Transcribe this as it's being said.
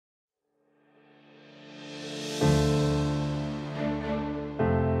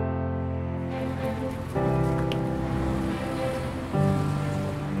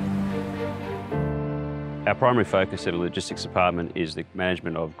Our primary focus at the logistics department is the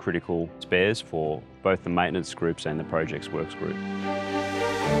management of critical spares for both the maintenance groups and the projects works group.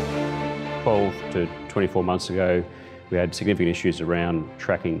 12 to 24 months ago, we had significant issues around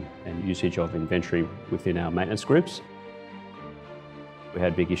tracking and usage of inventory within our maintenance groups. We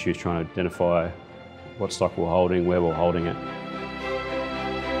had big issues trying to identify what stock we're holding, where we're holding it.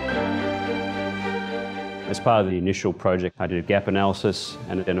 As part of the initial project, I did a gap analysis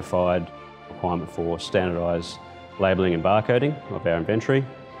and identified requirement for standardised labelling and barcoding of our inventory.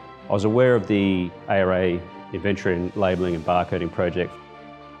 I was aware of the ARA inventory and labelling and barcoding project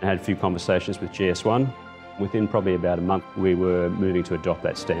and had a few conversations with GS1. Within probably about a month, we were moving to adopt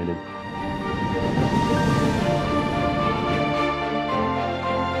that standard.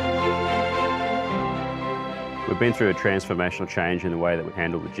 We've been through a transformational change in the way that we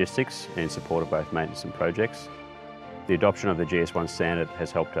handle logistics in support of both maintenance and projects. The adoption of the GS1 standard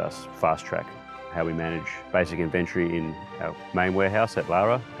has helped us fast-track how we manage basic inventory in our main warehouse at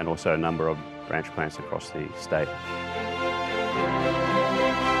ARA and also a number of branch plants across the state.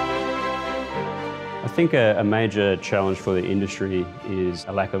 I think a major challenge for the industry is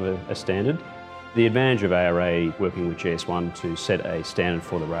a lack of a standard. The advantage of ARA working with GS1 to set a standard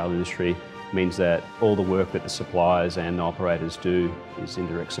for the rail industry means that all the work that the suppliers and the operators do is in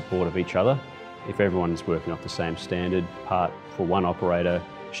direct support of each other. If everyone is working off the same standard, part for one operator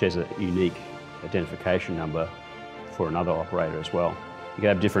shares a unique identification number for another operator as well. You can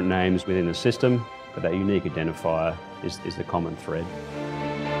have different names within the system, but that unique identifier is the common thread.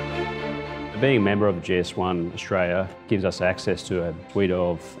 Being a member of GS1 Australia gives us access to a suite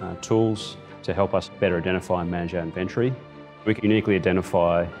of tools to help us better identify and manage our inventory. We can uniquely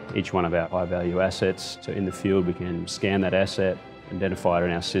identify each one of our high-value assets. So in the field, we can scan that asset, identify it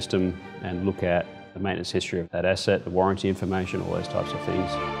in our system, and look at the maintenance history of that asset, the warranty information, all those types of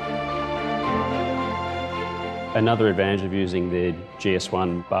things. Another advantage of using the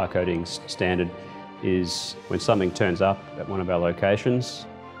GS1 barcoding standard is when something turns up at one of our locations,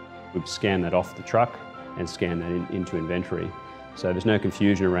 we scan that off the truck and scan that into inventory. So there's no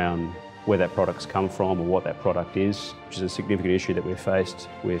confusion around where that product's come from or what that product is, which is a significant issue that we've faced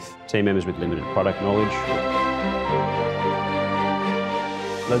with team members with limited product knowledge.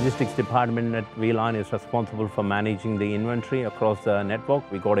 Logistics department at V-Line is responsible for managing the inventory across the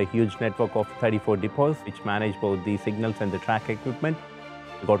network. We got a huge network of 34 depots which manage both the signals and the track equipment.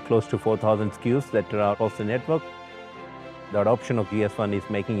 We got close to 4,000 SKUs that are across the network. The adoption of GS1 is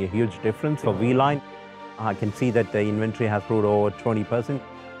making a huge difference for V-Line. I can see that the inventory has grown over 20%.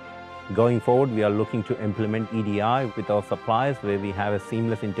 Going forward, we are looking to implement EDI with our suppliers where we have a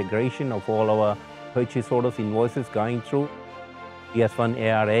seamless integration of all our purchase orders, invoices going through. GS1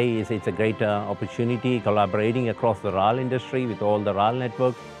 ARA it's a great opportunity collaborating across the rail industry with all the rail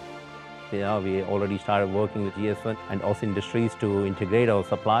networks. We already started working with GS1 and Aus Industries to integrate our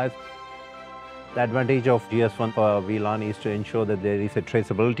suppliers. The advantage of GS1 for V-Line is to ensure that there is a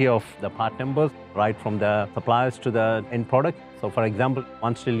traceability of the part numbers right from the suppliers to the end product. So for example,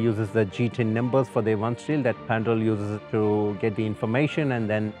 OneSteel uses the G10 numbers for their OneSteel, that Pandrel uses it to get the information and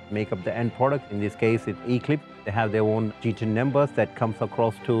then make up the end product. In this case, it's eClip. They have their own G10 numbers that comes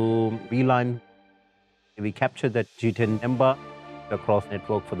across to V-Line. We capture that G10 number across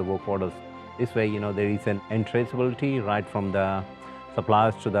network for the work orders. This way, there is an end traceability right from the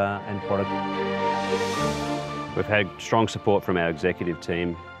suppliers to the end product. We've had strong support from our executive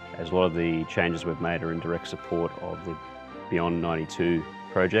team, as a lot of the changes we've made are in direct support of the Beyond 92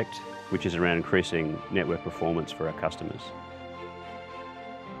 project, which is around increasing network performance for our customers.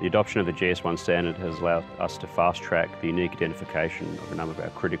 The adoption of the GS1 standard has allowed us to fast-track the unique identification of a number of our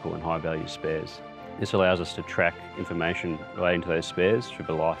critical and high-value spares. This allows us to track information relating to those spares through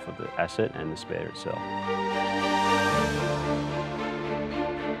the life of the asset and the spare itself.